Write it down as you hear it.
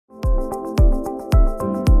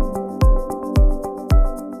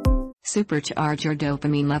Supercharge your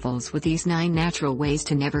dopamine levels with these 9 natural ways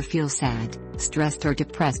to never feel sad, stressed or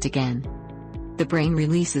depressed again. The brain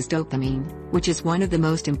releases dopamine, which is one of the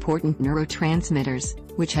most important neurotransmitters,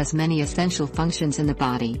 which has many essential functions in the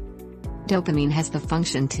body. Dopamine has the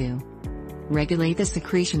function to regulate the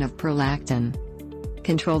secretion of prolactin,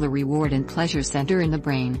 control the reward and pleasure center in the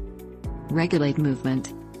brain, regulate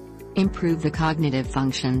movement, improve the cognitive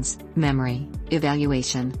functions, memory,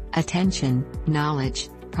 evaluation, attention, knowledge,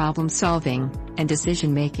 problem-solving, and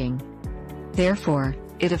decision-making. Therefore,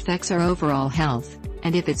 it affects our overall health,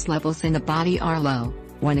 and if its levels in the body are low,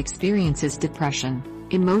 one experiences depression,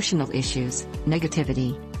 emotional issues,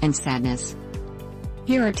 negativity, and sadness.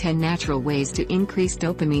 Here are 10 natural ways to increase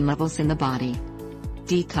dopamine levels in the body.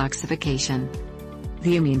 Detoxification.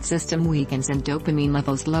 The immune system weakens and dopamine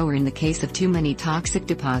levels lower in the case of too many toxic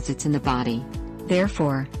deposits in the body.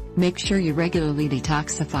 Therefore, make sure you regularly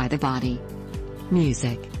detoxify the body.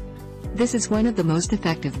 Music. This is one of the most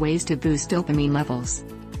effective ways to boost dopamine levels.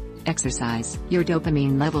 Exercise. Your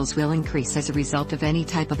dopamine levels will increase as a result of any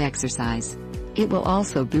type of exercise. It will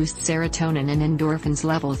also boost serotonin and endorphins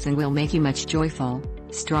levels and will make you much joyful,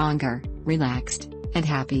 stronger, relaxed, and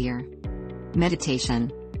happier.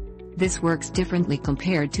 Meditation. This works differently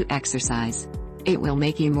compared to exercise. It will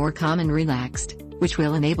make you more calm and relaxed, which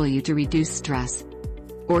will enable you to reduce stress.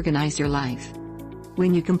 Organize your life.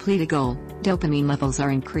 When you complete a goal, dopamine levels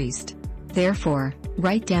are increased. Therefore,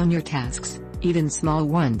 write down your tasks, even small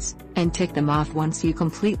ones, and tick them off once you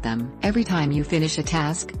complete them. Every time you finish a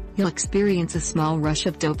task, you'll experience a small rush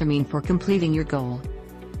of dopamine for completing your goal.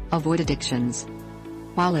 Avoid addictions.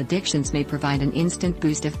 While addictions may provide an instant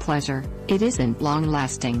boost of pleasure, it isn't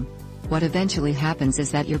long-lasting. What eventually happens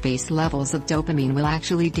is that your base levels of dopamine will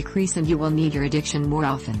actually decrease and you will need your addiction more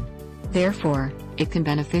often. Therefore, it can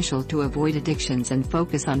be beneficial to avoid addictions and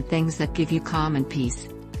focus on things that give you calm and peace.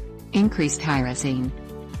 Increased tyrosine.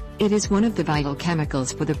 It is one of the vital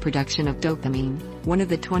chemicals for the production of dopamine, one of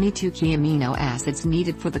the 22 key amino acids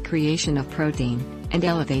needed for the creation of protein, and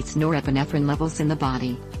elevates norepinephrine levels in the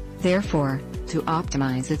body. Therefore, to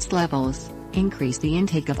optimize its levels, increase the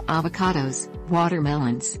intake of avocados,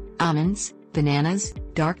 watermelons, almonds, bananas,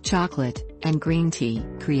 dark chocolate, and green tea.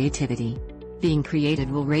 Creativity. Being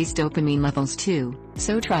creative will raise dopamine levels too,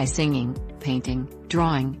 so try singing, painting,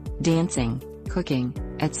 drawing, dancing, cooking,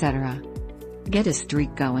 etc. Get a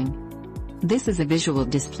streak going. This is a visual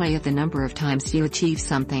display of the number of times you achieve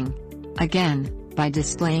something. Again, by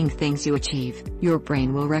displaying things you achieve, your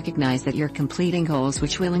brain will recognize that you're completing goals,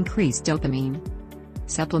 which will increase dopamine.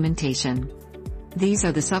 Supplementation. These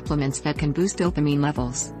are the supplements that can boost dopamine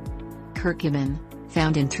levels. Curcumin,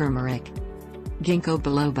 found in turmeric. Ginkgo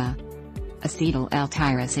biloba. Acetyl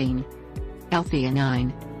L-tyrosine.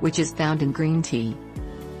 L-theanine, which is found in green tea.